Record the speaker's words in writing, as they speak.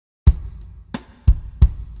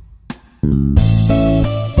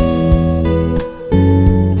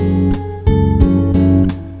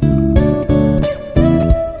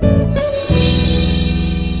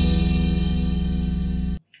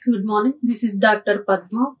morning. This is Dr.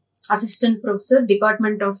 Padma, Assistant Professor,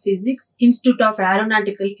 Department of Physics, Institute of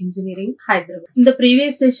Aeronautical Engineering, Hyderabad. In the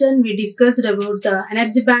previous session, we discussed about the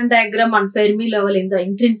energy band diagram and Fermi level in the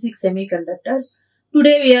intrinsic semiconductors.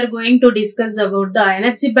 Today, we are going to discuss about the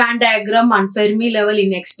energy band diagram and Fermi level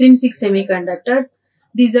in extrinsic semiconductors.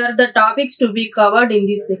 These are the topics to be covered in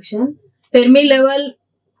this section. Fermi level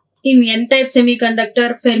in N-type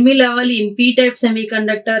semiconductor, Fermi level in P-type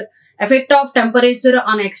semiconductor, effect of temperature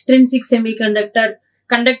on extrinsic semiconductor,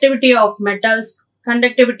 conductivity of metals,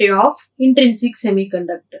 conductivity of intrinsic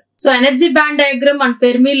semiconductor. So, energy band diagram and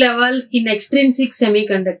Fermi level in extrinsic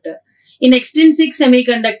semiconductor. In extrinsic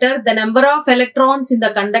semiconductor, the number of electrons in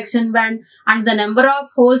the conduction band and the number of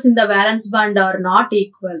holes in the valence band are not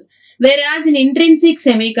equal. Whereas in intrinsic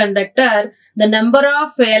semiconductor, the number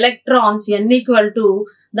of electrons n equal to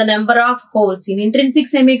the number of holes. In intrinsic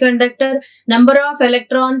semiconductor, number of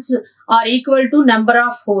electrons are equal to number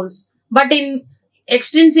of holes. But in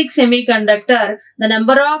extrinsic semiconductor, the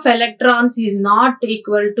number of electrons is not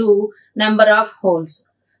equal to number of holes.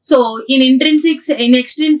 So, in extrinsic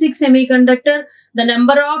semiconductor, the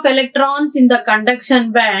number of electrons in the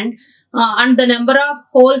conduction band and the number of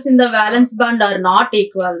holes in the valence band are not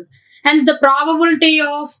equal. Hence, the probability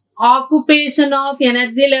of occupation of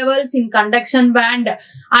energy levels in conduction band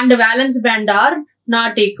and valence band are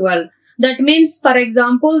not equal. That means, for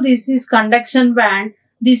example, this is conduction band,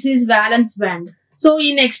 this is valence band. So,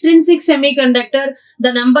 in extrinsic semiconductor,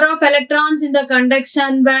 the number of electrons in the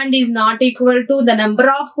conduction band is not equal to the number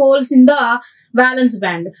of holes in the valence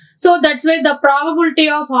band. So, that's why the probability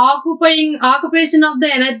of occupation of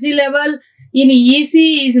the energy level in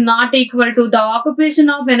EC is not equal to the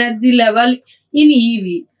occupation of energy level in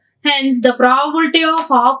EV. Hence, the probability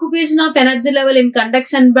of occupation of energy level in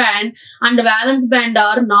conduction band and valence band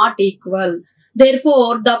are not equal.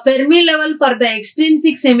 Therefore, the Fermi level for the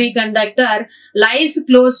extrinsic semiconductor lies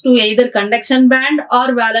close to either conduction band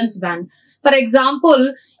or valence band. For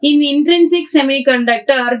example, in intrinsic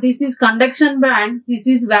semiconductor, this is conduction band, this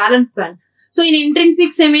is valence band. So, in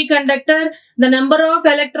intrinsic semiconductor, the number of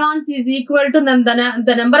electrons is equal to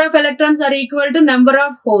the number of electrons are equal to number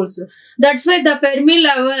of holes. That's why the Fermi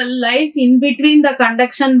level lies in between the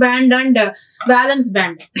conduction band and valence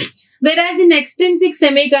band. Whereas in extrinsic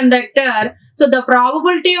semiconductor, so the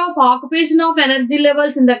probability of occupation of energy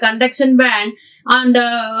levels in the conduction band and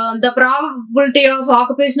the probability of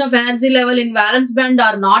occupation of energy level in valence band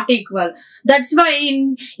are not equal. That's why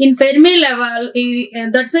in Fermi level,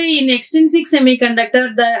 that's why in extrinsic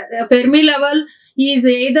semiconductor, the Fermi level is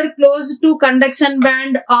either close to conduction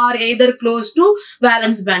band or either close to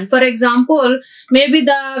valence band. For example, maybe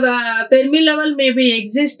the Fermi level maybe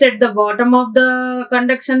exist at the bottom of the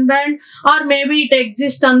conduction band or maybe it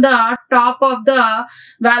exists on the top of the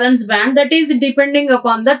valence band. That is depending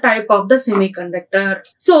upon the type of the semiconductor.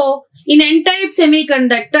 So, in N-type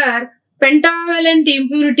semiconductor, pentavalent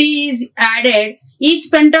impurity is added.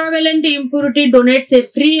 Each pentavalent impurity donates a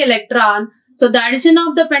free electron. So, the addition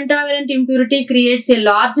of the pentavalent impurity creates a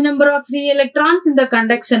large number of free electrons in the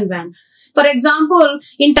conduction band. For example,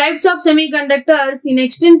 in types of semiconductors, in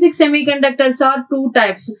extrinsic semiconductors are two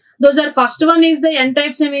types. Those are, first one is the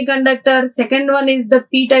N-type semiconductor, second one is the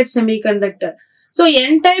P-type semiconductor. So,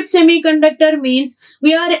 N-type semiconductor means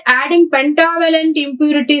we are adding pentavalent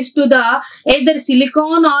impurities to the either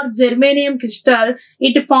silicon or germanium crystal.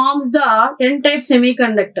 It forms the N-type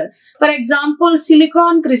semiconductor. For example,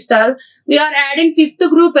 silicon crystal, we are adding fifth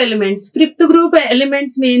group elements. Fifth group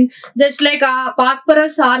elements mean just like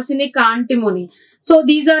phosphorus, arsenic, antimony. So,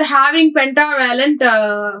 these are having pentavalent,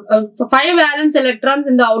 5 valence electrons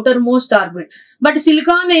in the outermost orbit. But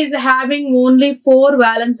silicon is having only 4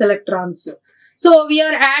 valence electrons. So, we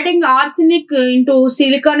are adding arsenic into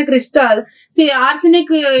silicon crystal. See, arsenic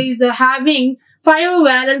is having 5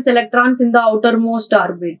 valence electrons in the outermost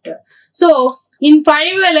orbit. So, out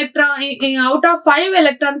of 5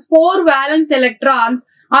 electrons, 4 valence electrons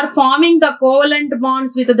are forming the covalent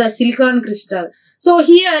bonds with the silicon crystal. So,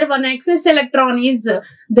 here one excess electron is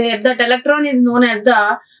there. That electron is known as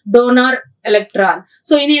the donor electron.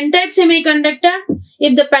 So, in N-type semiconductor,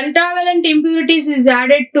 if the pentavalent impurities is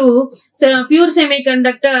added to pure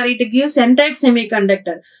semiconductor, it gives N-type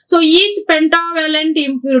semiconductor. So, each pentavalent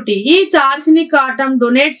impurity, each arsenic atom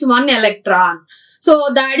donates 1 electron. So,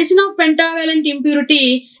 the addition of pentavalent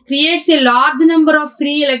impurity creates a large number of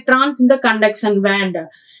free electrons in the conduction band.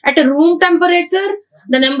 At room temperature,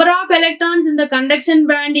 the number of electrons in the conduction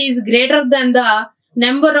band is greater than the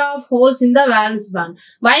number of holes in the valence band.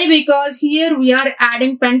 Why? Because here we are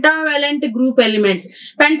adding pentavalent group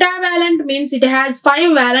elements. Pentavalent means it has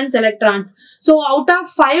 5 valence electrons. So out of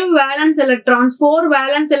 5 valence electrons, 4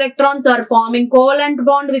 valence electrons are forming covalent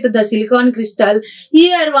bond with the silicon crystal.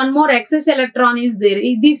 Here one more excess electron is there.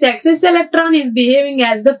 This excess electron is behaving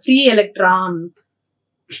as the free electron.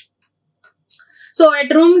 So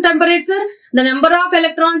at room temperature, the number of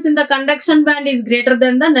electrons in the conduction band is greater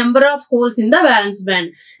than the number of holes in the valence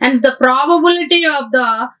band. Hence the probability of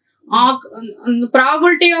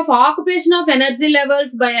occupation of energy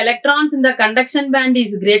levels by electrons in the conduction band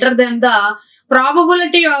is greater than the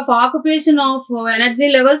probability of occupation of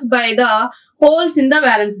energy levels by the holes in the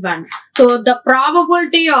valence band. So the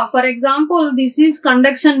probability of, for example, this is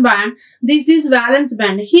conduction band, this is valence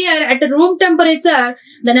band. Here at room temperature,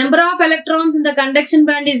 the number of electrons in the conduction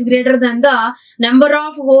band is greater than the number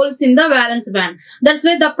of holes in the valence band. That's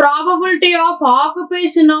why the probability of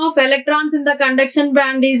occupation of electrons in the conduction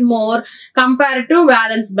band is more compared to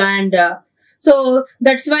valence band. So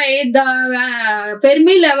that's why the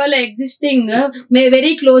Fermi level existing may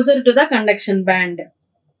very closer to the conduction band.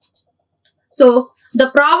 So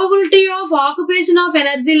the probability of occupation of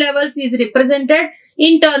energy levels is represented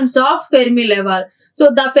in terms of Fermi level.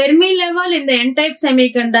 So the Fermi level in the n-type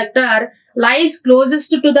semiconductor lies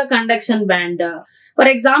closest to the conduction band. For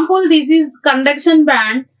example, this is conduction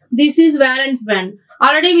band, this is valence band.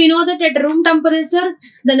 Already we know that at room temperature,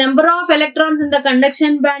 the number of electrons in the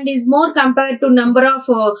conduction band is more compared to number of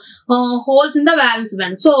holes in the valence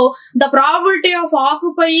band. So the probability of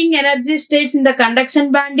occupying energy states in the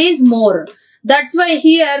conduction band is more. That's why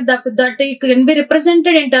here that it can be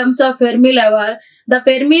represented in terms of Fermi level. The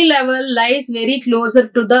Fermi level lies very closer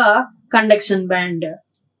to the conduction band.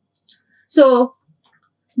 So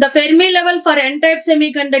the Fermi level for n-type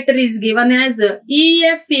semiconductor is given as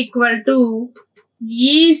EF equal to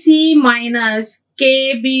EC minus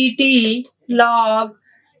KBT log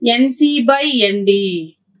NC by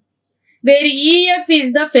ND, where EF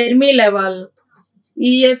is the Fermi level,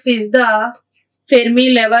 EF is the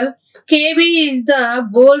Fermi level, KB is the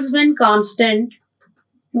Boltzmann constant,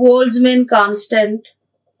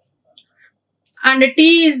 and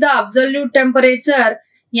T is the absolute temperature,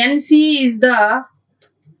 NC is the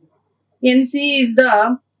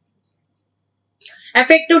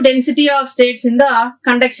effective density of states in the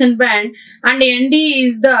conduction band, and ND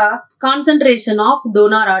is the concentration of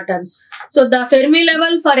donor atoms. So the Fermi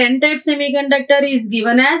level for n-type semiconductor is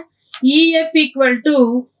given as EF equal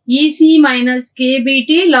to EC minus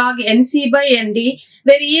KBT log NC by ND,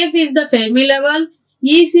 where EF is the Fermi level,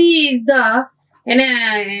 EC is the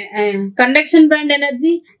conduction band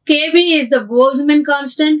energy, KB is the Boltzmann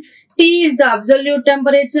constant, T is the absolute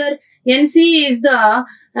temperature, NC is the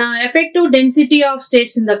effective density of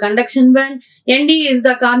states in the conduction band, ND is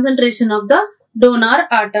the concentration of the donor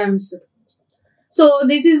atoms. So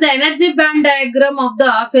this is the energy band diagram of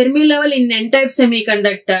the Fermi level in n-type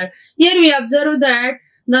semiconductor. Here we observe that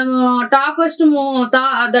the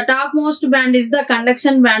topmost band is the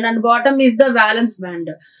conduction band and bottom is the valence band.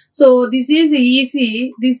 So this is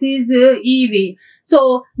EC, this is EV.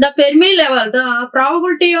 So the Fermi level, the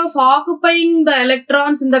probability of occupying the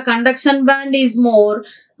electrons in the conduction band is more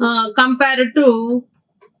compared to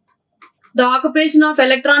the occupation of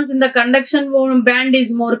electrons in the conduction band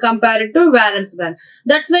is more compared to valence band.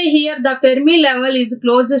 That's why here the Fermi level is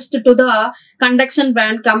closest to the conduction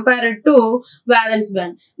band compared to valence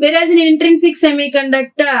band. Whereas in intrinsic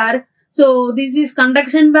semiconductor, so this is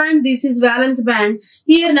conduction band, this is valence band.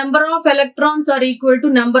 Here number of electrons are equal to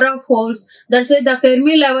number of holes. That's why the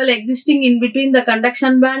Fermi level existing in between the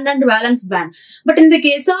conduction band and valence band. But in the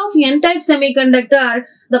case of n-type semiconductor,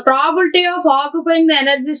 the probability of occupying the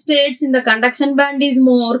energy states in the conduction band is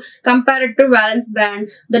more compared to valence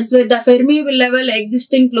band. That's why the Fermi level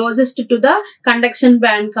existing closest to the conduction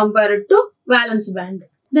band compared to valence band.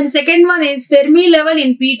 Then second one is Fermi level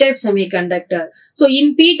in p-type semiconductor. So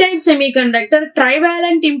in p-type semiconductor,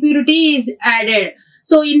 trivalent impurity is added.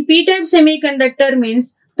 So in p-type semiconductor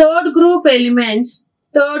means third group elements,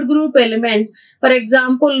 for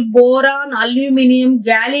example, boron, aluminium,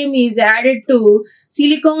 gallium is added to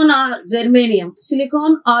silicon or germanium,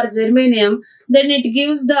 then it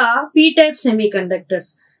gives the p-type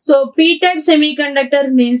semiconductors. So p-type semiconductor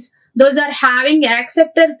means those are having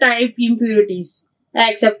acceptor type impurities.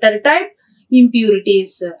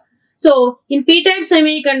 So in p-type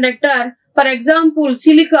semiconductor, for example,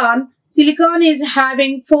 silicon is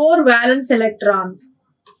having 4 valence electrons.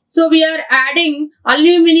 So we are adding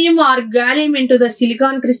aluminium or gallium into the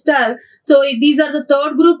silicon crystal. So these are the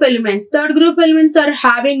third group elements. Third group elements are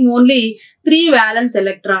having only 3 valence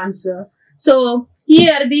electrons. So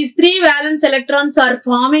Here, these 3 valence electrons are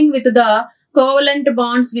forming with the covalent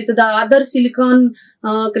bonds with the other silicon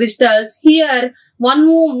crystals. Here, one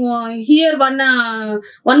more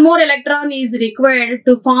electron is required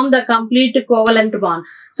to form the complete covalent bond.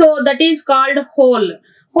 So that is called hole.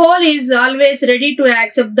 Hole is always ready to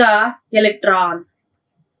accept the electron.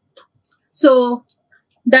 So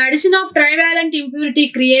the addition of trivalent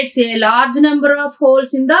impurity creates a large number of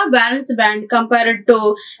holes in the valence band compared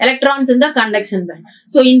to electrons in the conduction band.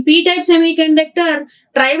 So in p-type semiconductor,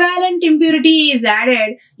 trivalent impurity is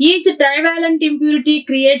added. Each trivalent impurity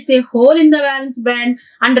creates a hole in the valence band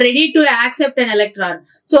and ready to accept an electron.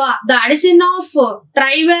 So the addition of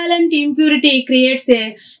trivalent impurity creates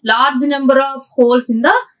a large number of holes in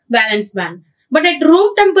the valence band. But at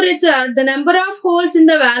room temperature, the number of holes in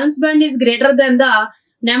the valence band is greater than the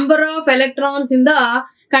number of electrons in the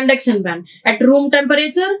conduction band. At room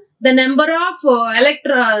temperature, the number of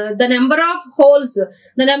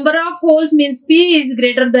holes means P is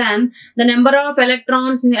greater than the number of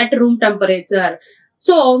electrons at room temperature.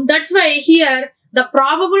 So that's why here the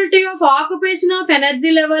probability of occupation of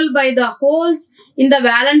energy level by the holes in the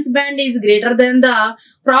valence band is greater than the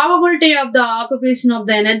probability of the occupation of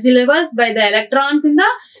the energy levels by the electrons in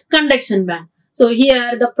the conduction band. So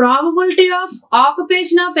here the probability of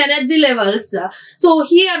occupation of energy levels. So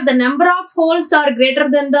here the number of holes are greater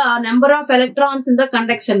than the number of electrons in the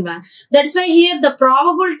conduction band. That's why here the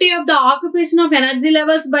probability of the occupation of energy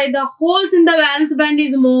levels by the holes in the valence band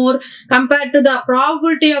is more compared to the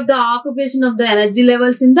probability of the occupation of the energy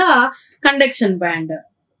levels in the conduction band.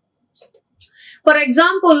 For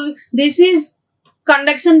example, this is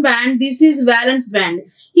conduction band, this is valence band.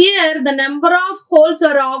 Here the number of holes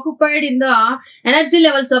are occupied in the energy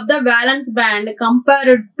levels of the valence band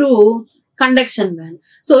compared to conduction band.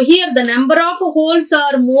 So here the number of holes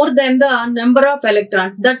are more than the number of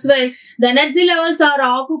electrons. That's why the energy levels are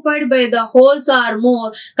occupied by the holes are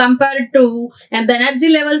more compared to and the energy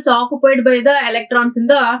levels occupied by the electrons in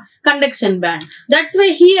the conduction band. That's why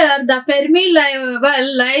here the Fermi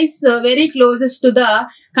level lies very closest to the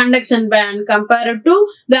conduction band compared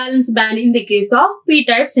to valence band in the case of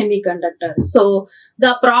p-type semiconductors. So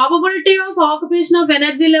the probability of occupation of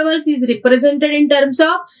energy levels is represented in terms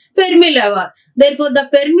of Fermi level. Therefore, the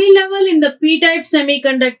Fermi level in the p-type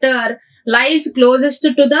semiconductor lies closest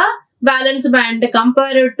to the valence band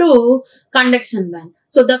compared to conduction band.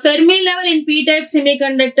 So the Fermi level in p-type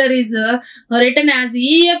semiconductor is written as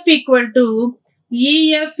EF equal to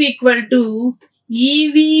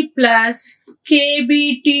EV plus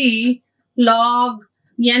KBT log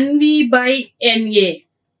NV by NA,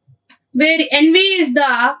 where NV is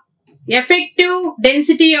the effective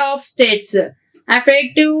density of states.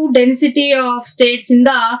 Effective density of states in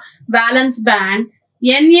the valence band.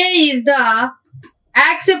 NA is the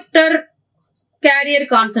acceptor carrier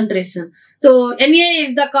concentration. So NA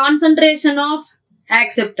is the concentration of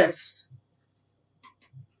acceptors.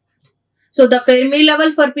 So the Fermi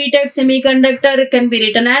level for p-type semiconductor can be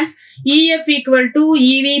written as EF equal to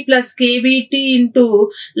EV plus KBT into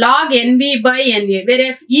log NV by NA,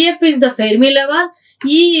 where EF is the Fermi level,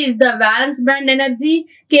 E is the valence band energy,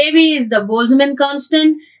 KB is the Boltzmann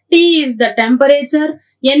constant, T is the temperature,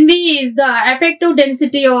 NV is the effective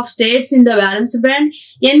density of states in the valence band,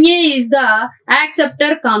 NA is the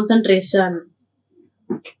acceptor concentration.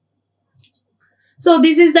 So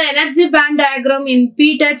this is the energy band diagram in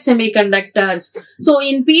p-type semiconductors. So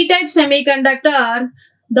in p-type semiconductor,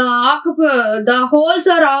 the holes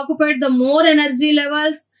are occupied the more energy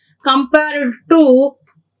levels compared to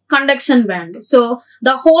conduction band. So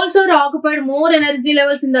the holes are occupied more energy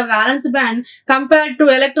levels in the valence band compared to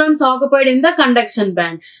electrons occupied in the conduction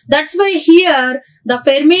band. That's why here the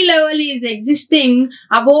Fermi level is existing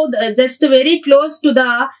above just very close to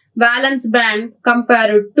the valence band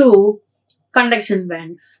compared to conduction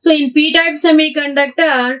band. So in p-type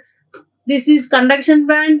semiconductor, this is conduction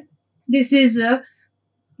band, this is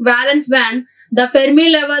valence band. The Fermi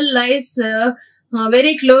level lies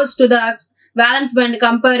very close to the valence band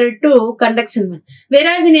compared to conduction band.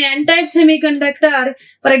 Whereas in n-type semiconductor,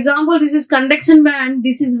 for example, this is conduction band,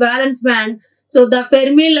 this is valence band. So the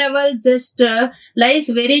Fermi level just lies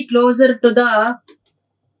very closer to the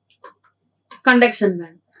conduction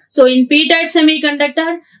band. So in p-type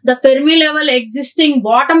semiconductor, the Fermi level existing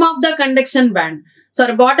bottom of the conduction band,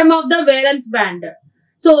 sorry, bottom of the valence band.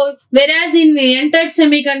 So whereas in n-type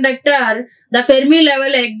semiconductor, the Fermi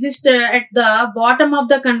level exists at the bottom of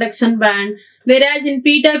the conduction band, whereas in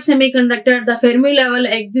p-type semiconductor, the Fermi level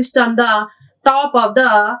exists on the top of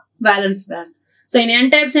the valence band. So in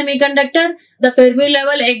n-type semiconductor, the Fermi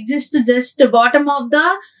level exists just bottom of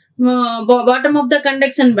the bottom of the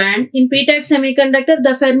conduction band. In p-type semiconductor,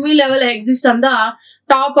 the Fermi level exists on the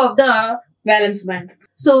top of the valence band.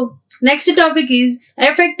 So next topic is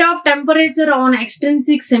effect of temperature on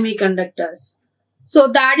extrinsic semiconductors. So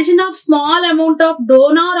the addition of small amount of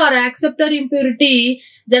donor or acceptor impurity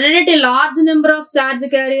generate a large number of charge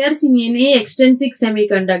carriers in any extrinsic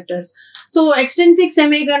semiconductors. So extrinsic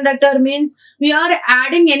semiconductor means we are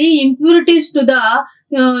adding any impurities to the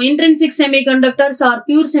intrinsic semiconductors or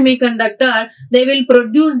pure semiconductor, they will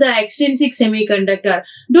produce the extrinsic semiconductor.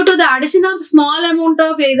 Due to the addition of small amount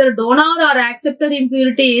of either donor or acceptor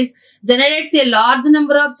impurities generates a large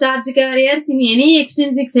number of charge carriers in any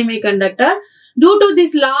extrinsic semiconductor. Due to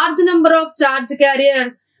this large number of charge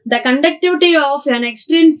carriers, the conductivity of an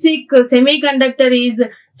extrinsic semiconductor is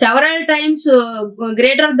several times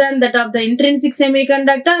greater than that of the intrinsic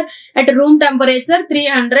semiconductor at room temperature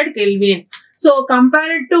 300 Kelvin. So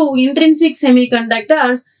compared to intrinsic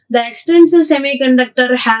semiconductors, the extrinsic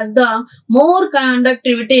semiconductor has the more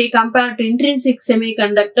conductivity compared to intrinsic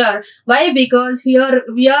semiconductor. Why? Because here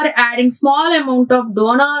we are adding small amount of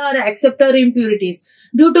donor or acceptor impurities.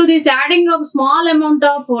 Due to this adding of small amount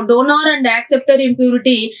of donor and acceptor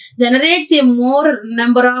impurity generates a more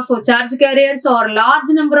number of charge carriers or large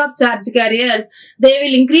number of charge carriers. They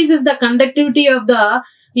will increases the conductivity of the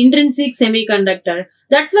intrinsic semiconductor.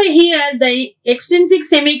 That's why here the extrinsic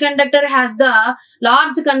semiconductor has the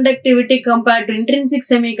large conductivity compared to intrinsic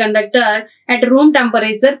semiconductor at room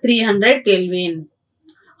temperature 300 Kelvin.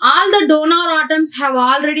 All the donor atoms have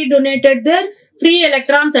already donated their free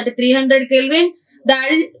electrons at 300 Kelvin.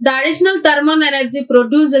 The additional thermal energy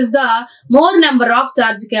produces the more number of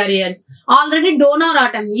charge carriers. Already donor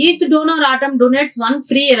atom, each donor atom donates one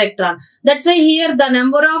free electron. That's why here the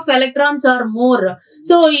number of electrons are more.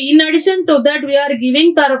 So in addition to that, we are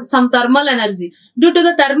giving some thermal energy. Due to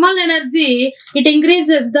the thermal energy, it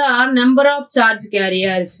increases the number of charge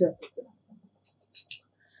carriers.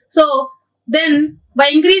 So then by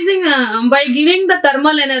increasing, by giving the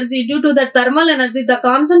thermal energy, due to the thermal energy, the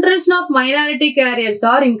concentration of minority carriers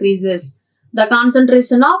are increases. The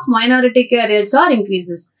concentration of minority carriers are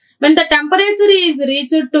increases. When the temperature is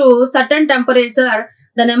reached to certain temperature,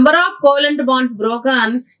 the number of covalent bonds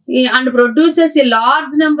broken and produces a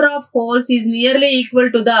large number of holes is nearly equal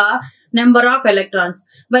to the number of electrons.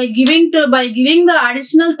 By giving the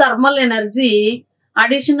additional thermal energy,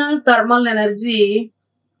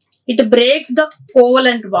 it breaks the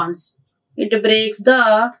covalent bonds. It breaks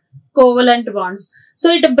the covalent bonds.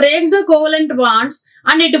 So it breaks the covalent bonds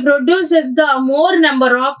and it produces the more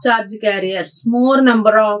number of charge carriers. More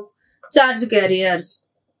number of charge carriers.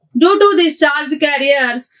 Due to these charge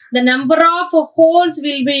carriers, the number of holes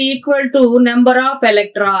will be equal to number of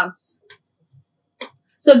electrons.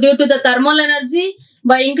 So due to the thermal energy,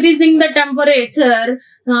 by increasing the temperature,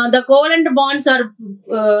 the covalent bonds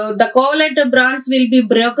will be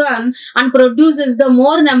broken and produces the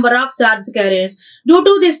more number of charge carriers. Due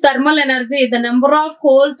to this thermal energy, the number of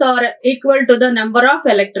holes are equal to the number of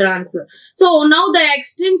electrons. So now the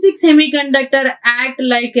extrinsic semiconductor act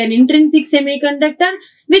like an intrinsic semiconductor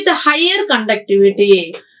with a higher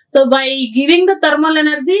conductivity. So by giving the thermal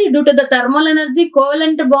energy, due to the thermal energy,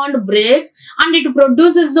 covalent bond breaks and it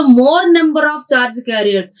produces the more number of charge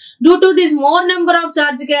carriers. Due to this more number of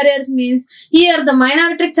charge carriers means here the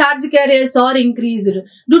minority charge carriers are increased.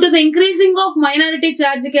 Due to the increasing of minority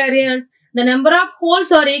charge carriers, the number of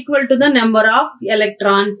holes are equal to the number of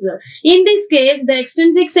electrons. In this case, the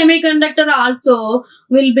extrinsic semiconductor also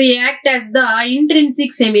will be act as the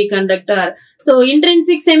intrinsic semiconductor. So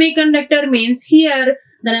intrinsic semiconductor means here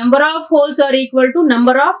the number of holes are equal to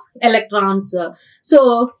number of electrons.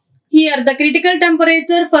 So here the critical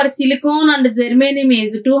temperature for silicon and germanium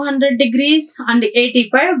is 200 degrees and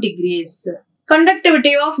 85 degrees.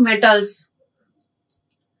 Conductivity of metals.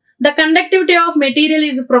 The conductivity of material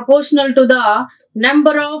is proportional to the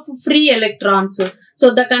number of free electrons.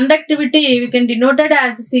 So the conductivity we can denote it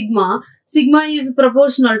as sigma. Sigma is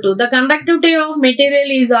proportional to the conductivity of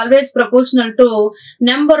material is always proportional to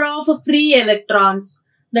number of free electrons.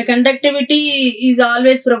 The conductivity is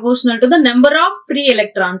always proportional to the number of free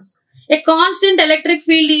electrons. A constant electric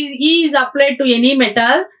field is applied to any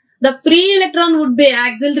metal. The free electron would be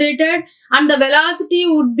accelerated and the velocity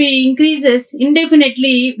would be increases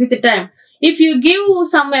indefinitely with time. If you give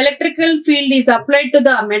some electrical field is applied to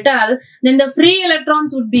the metal, then the free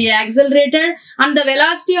electrons would be accelerated and the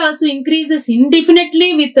velocity also increases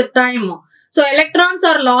indefinitely with time. So electrons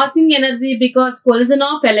are losing energy because collision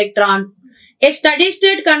of electrons. A steady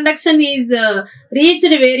state conduction is reached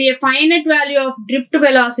where a finite value of drift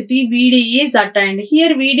velocity Vd is attained.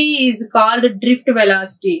 Here Vd is called drift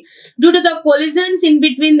velocity. Due to the collisions in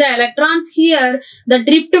between the electrons, here the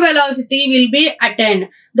drift velocity will be attained.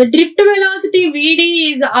 The drift velocity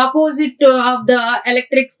Vd is opposite of the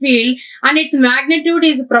electric field and its magnitude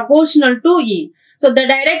is proportional to E. So the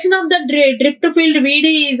direction of the drift field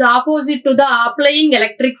Vd is opposite to the applying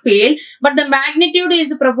electric field, but the magnitude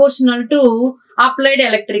is proportional to applied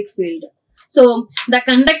electric field. So the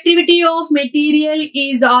conductivity of material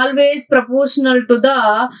is always proportional to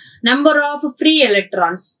the number of free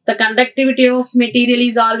electrons. The conductivity of material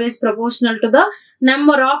is always proportional to the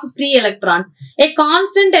number of free electrons. A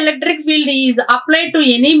constant electric field is applied to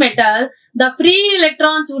any metal. The free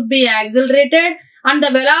electrons would be accelerated and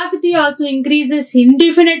the velocity also increases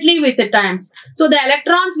indefinitely with the times. So the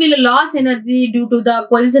electrons will lose energy due to the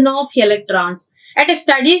collision of electrons. At a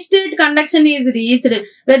steady state, conduction is reached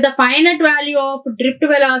where the finite value of drift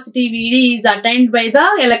velocity Vd is attained by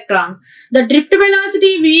the electrons. The drift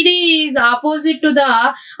velocity Vd is opposite to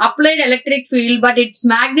the applied electric field, but its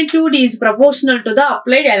magnitude is proportional to the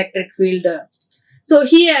applied electric field. So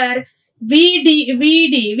here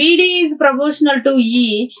Vd is proportional to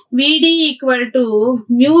E, Vd equal to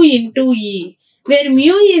mu into E, where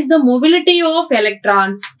mu is the mobility of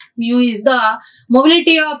electrons. Mu is the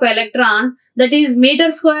mobility of electrons, that is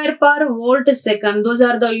meter square per volt second. Those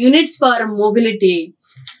are the units for mobility.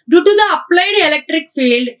 Due to the applied electric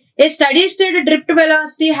field, a steady state drift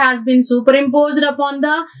velocity has been superimposed upon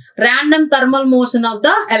the random thermal motion of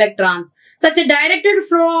the electrons. Such a directed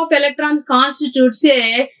flow of electrons constitutes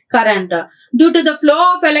a current. Due to the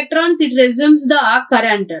flow of electrons, it resumes the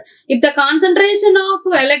current. If the concentration of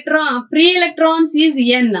free electrons is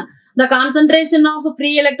N, the concentration of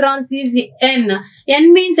free electrons is N.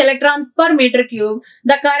 N means electrons per meter cube.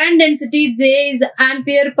 The current density J is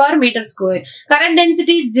ampere per meter square. Current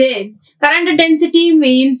density J. Current density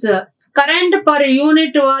means current per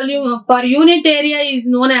unit volume, per unit area is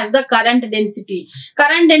known as the current density.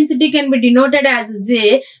 Current density can be denoted as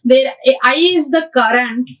J, where I is the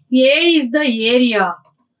current, A is the area.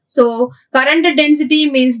 So, current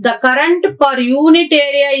density means the current per unit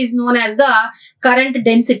area is known as the current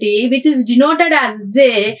density, which is denoted as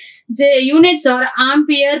J. J units are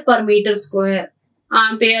ampere per meter square.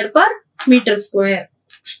 Ampere per meter square.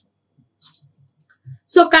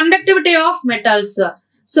 So, conductivity of metals.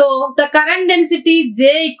 So, the current density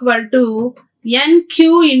J equal to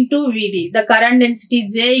NQ into Vd. The current density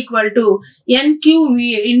J equal to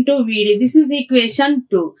NQ into Vd. This is equation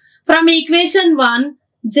 2. From equation 1,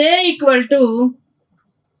 J equal to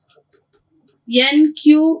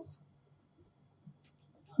NQ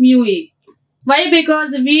mu E. Why?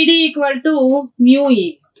 Because Vd equal to mu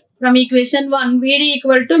E. From equation 1, Vd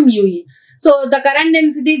equal to mu E. So, the current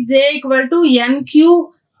density J equal to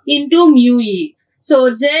NQ into mu E.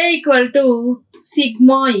 So, J equal to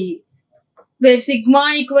sigma E, where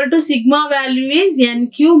sigma equal to sigma value is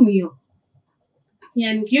NQ mu.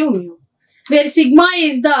 NQ mu. Where sigma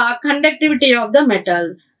is the conductivity of the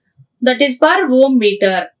metal. That is per ohm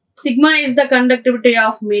meter. Sigma is the conductivity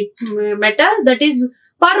of metal, that is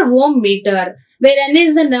per ohm meter. Where N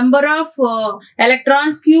is the number of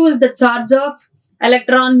electrons, Q is the charge of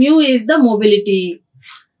electron, mu is the mobility.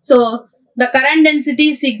 So, the current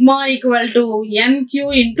density sigma equal to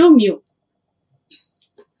NQ into mu.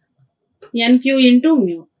 NQ into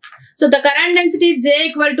mu. So, the current density J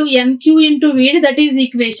equal to NQ into Vd, that is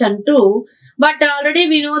equation 2. But already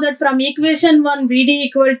we know that from equation 1, Vd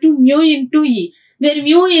equal to mu into E, where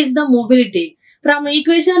mu is the mobility. From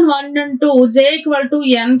equation 1 and 2, J equal to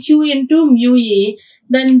NQ into mu E,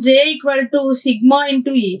 then J equal to sigma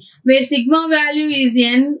into E, where sigma value is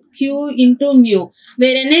NQ into mu,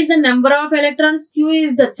 where N is the number of electrons, Q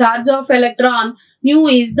is the charge of electron, mu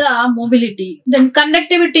is the mobility. Then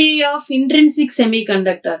conductivity of intrinsic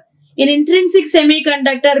semiconductor. An intrinsic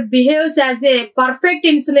semiconductor behaves as a perfect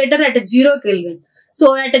insulator at 0 Kelvin.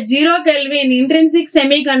 So, at 0 Kelvin, intrinsic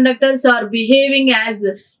semiconductors are behaving as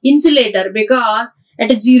insulator because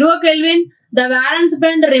at 0 Kelvin, the valence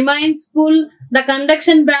band remains full, the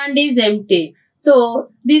conduction band is empty.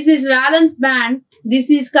 So, this is valence band, this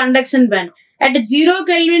is conduction band. At 0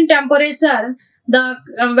 Kelvin temperature, the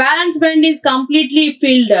valence band is completely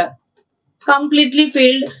filled,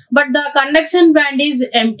 but the conduction band is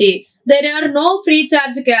empty. there are no free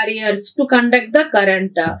charge carriers to conduct the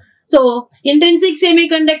current. So, intrinsic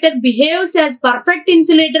semiconductor behaves as perfect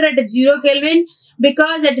insulator at 0 Kelvin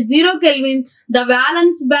because at 0 Kelvin, the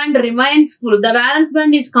valence band remains full. The valence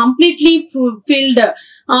band is completely filled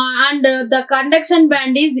and the conduction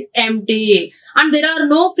band is empty. And there are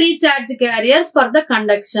no free charge carriers for the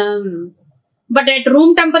conduction. But at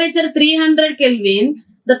room temperature 300 Kelvin,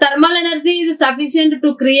 the thermal energy is sufficient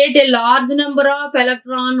to create a large number of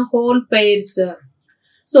electron-hole pairs.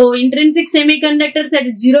 So, intrinsic semiconductors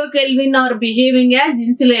at 0 Kelvin are behaving as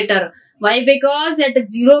insulator. Why? Because at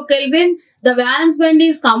 0 Kelvin, the valence band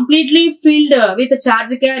is completely filled with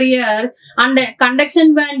charge carriers and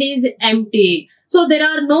conduction band is empty. So, there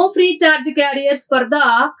are no free charge carriers for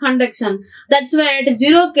the conduction. That's why at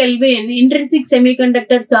 0 Kelvin, intrinsic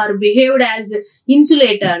semiconductors are behaved as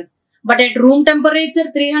insulators. But at room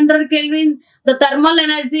temperature 300 Kelvin, the thermal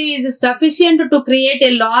energy is sufficient to create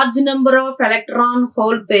a large number of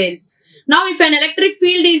electron-hole pairs. Now, if an electric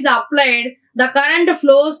field is applied, the current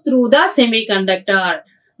flows through the semiconductor.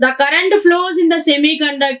 The current flows in the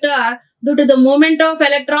semiconductor due to the movement of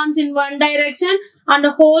electrons in one direction and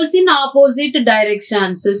holes in opposite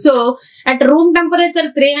directions. So, at room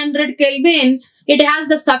temperature 300 Kelvin, it has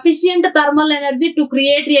the sufficient thermal energy to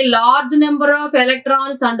create a large number of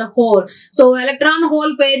electrons and holes. So,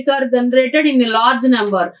 electron-hole pairs are generated in a large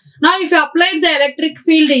number. Now, if you apply the electric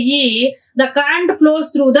field E, the current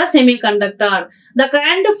flows through the semiconductor. The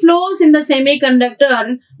current flows in the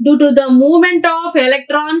semiconductor due to the movement of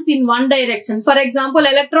electrons in one direction. For example,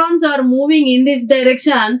 electrons are moving in this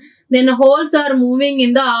direction, then holes are moving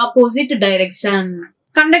in the opposite direction.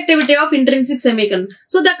 Conductivity of intrinsic semiconductor.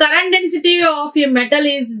 So, the current density of a metal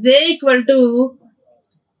is J equal to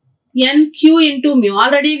NQ into mu.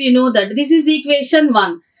 Already we know that. This is equation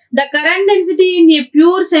 1. The current density in a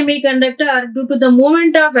pure semiconductor due to the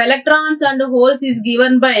movement of electrons and holes is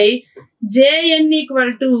given by Jn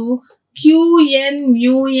equal to Qn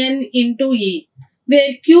mu n into E,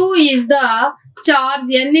 where Q is the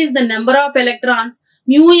charge, N is the number of electrons,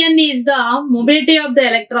 mu n is the mobility of the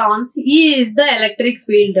electrons, E is the electric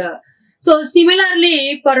field. So,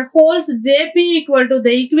 similarly, for holes Jp equal to,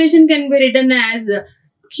 the equation can be written as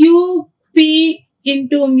Qp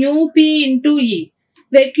into mu p into E,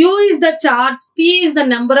 where Q is the charge, P is the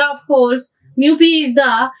number of holes, mu P is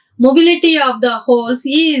the mobility of the holes,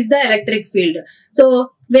 E is the electric field.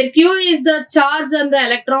 So, where Q is the charge on the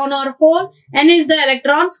electron or hole, N is the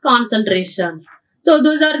electron's concentration. So,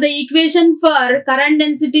 those are the equation for current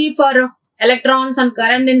density for electrons and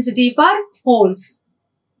current density for holes.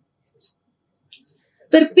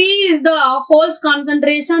 Where P is the hole's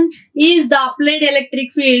concentration, E is the applied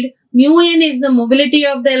electric field, mu N is the mobility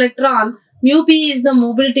of the electron, mu P is the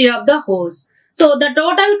mobility of the holes. So, the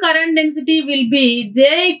total current density will be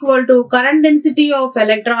J equal to current density of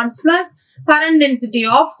electrons plus current density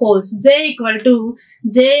of holes. J equal to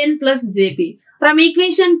Jn plus Jp. From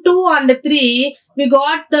equation 2 and 3, we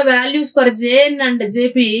got the values for Jn and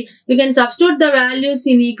Jp. We can substitute the values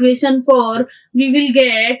in equation 4. We will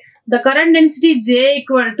get the current density J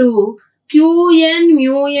equal to Qn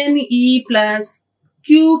mu n E plus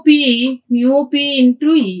Qp mu p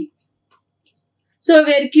into E. So,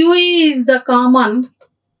 where QE is the common,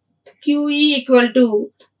 QE equal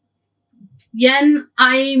to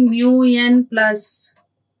Ni mu n plus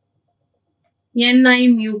Ni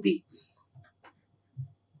mu p.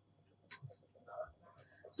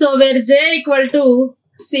 So, where J equal to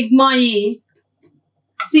sigma E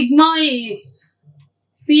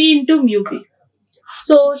P into mu p.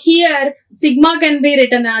 So, here sigma can be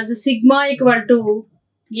written as sigma equal to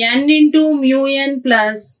N into mu n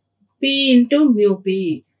plus P into mu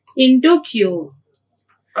P into Q.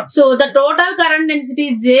 So, the total current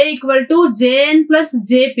density J equal to Jn plus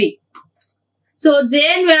Jp. So,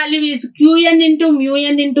 Jn value is Qn into mu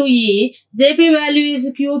n into E. Jp value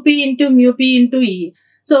is Qp into mu p into E.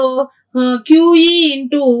 So, Qe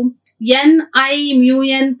into Ni mu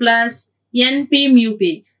n plus Np mu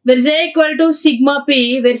p. Where J equal to sigma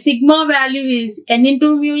P, where sigma value is N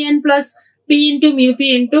into mu n plus P into mu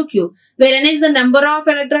P into Q, where N is the number of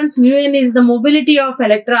electrons, mu N is the mobility of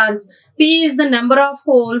electrons, P is the number of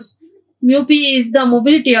holes, mu P is the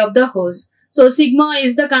mobility of the holes. So, sigma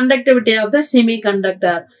is the conductivity of the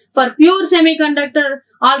semiconductor. For pure semiconductor,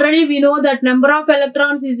 already we know that number of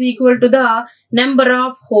electrons is equal to the number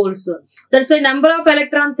of holes. That's why number of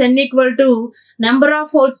electrons N equal to number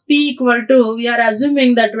of holes P equal to, we are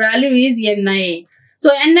assuming that value is Ni.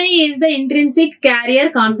 So, Ni is the intrinsic carrier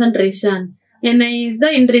concentration. Ni is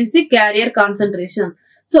the intrinsic carrier concentration.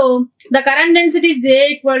 So, the current density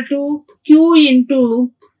J equal to Q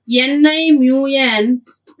into Ni mu n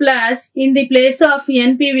plus in the place of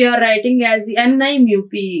Np we are writing as Ni mu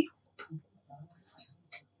p.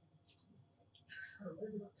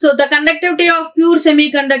 So the conductivity of pure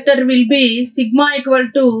semiconductor will be sigma equal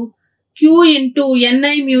to Q into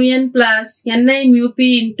Ni mu n plus Ni mu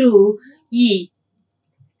p into E.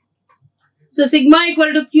 So sigma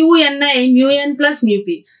equal to Q Ni mu n plus mu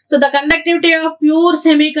p. So the conductivity of pure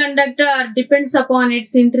semiconductor depends upon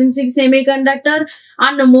its intrinsic semiconductor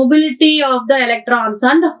and the mobility of the electrons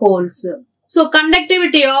and holes. So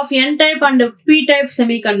conductivity of n-type and p-type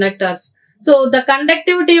semiconductors. So the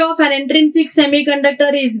conductivity of an intrinsic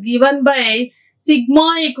semiconductor is given by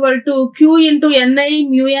sigma equal to Q into Ni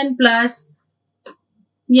mu n plus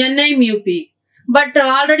Ni mu p. But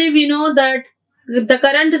already we know that the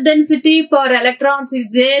current density for electrons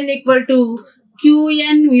is Jn equal to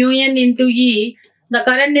Qn mu n into E. The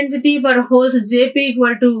current density for holes is Jp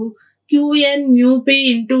equal to Qn mu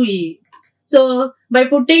p into E. So by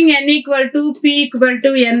putting n equal to p equal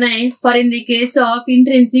to Ni for in the case of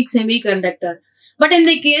intrinsic semiconductor. But in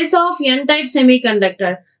the case of n-type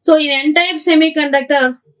semiconductor, so in n-type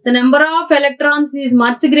semiconductors, the number of electrons is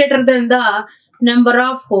much greater than the number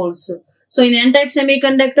of holes. So in n-type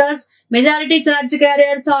semiconductors, majority charge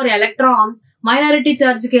carriers are electrons, minority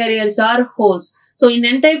charge carriers are holes. So in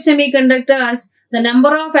n-type semiconductors, the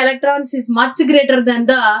number of electrons is much greater than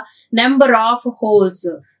the number of holes.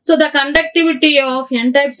 So the conductivity of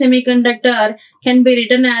n-type semiconductor can be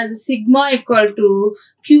written as sigma equal to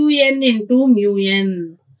Qn into mu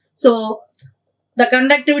n. So the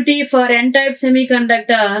conductivity for n-type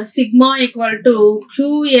semiconductor sigma equal to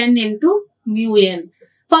Qn into mu n.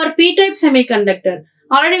 For p-type semiconductor,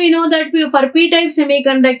 already we know that for p-type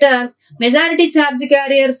semiconductors, majority charge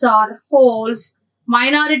carriers are holes,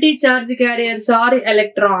 minority charge carriers are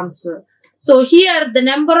electrons. So here the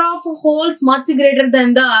number of holes much greater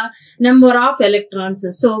than the number of electrons.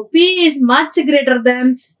 So P is much greater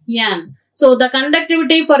than N. So the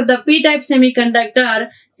conductivity for the p-type semiconductor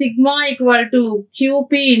sigma equal to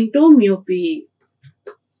Qp into mu p,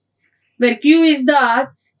 where Q is the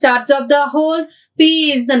charge of the hole,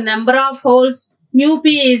 P is the number of holes, mu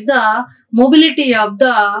p is the mobility of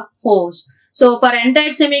the holes. So for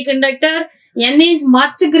n-type semiconductor, N is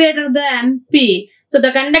much greater than P. So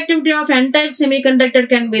the conductivity of n-type semiconductor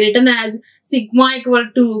can be written as sigma equal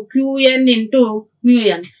to Qn into mu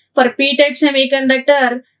n. For p-type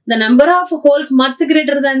semiconductor, the number of holes much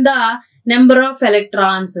greater than the number of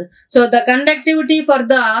electrons. So the conductivity for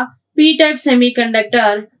the p-type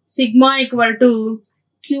semiconductor sigma equal to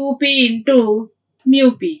Qp into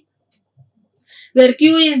mu p, where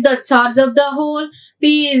Q is the charge of the hole,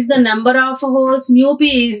 P is the number of holes, mu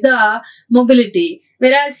p is the mobility.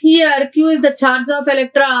 Whereas here Q is the charge of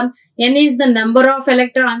electron, N is the number of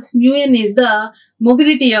electrons, mu n is the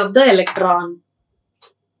mobility of the electron.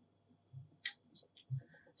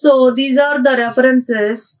 So these are the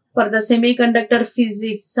references for the semiconductor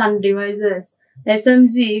physics and devices,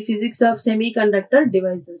 SMG, Physics of Semiconductor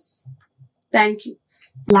Devices. Thank you.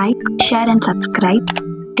 Like, share and subscribe.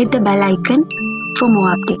 Hit the bell icon for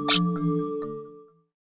more updates.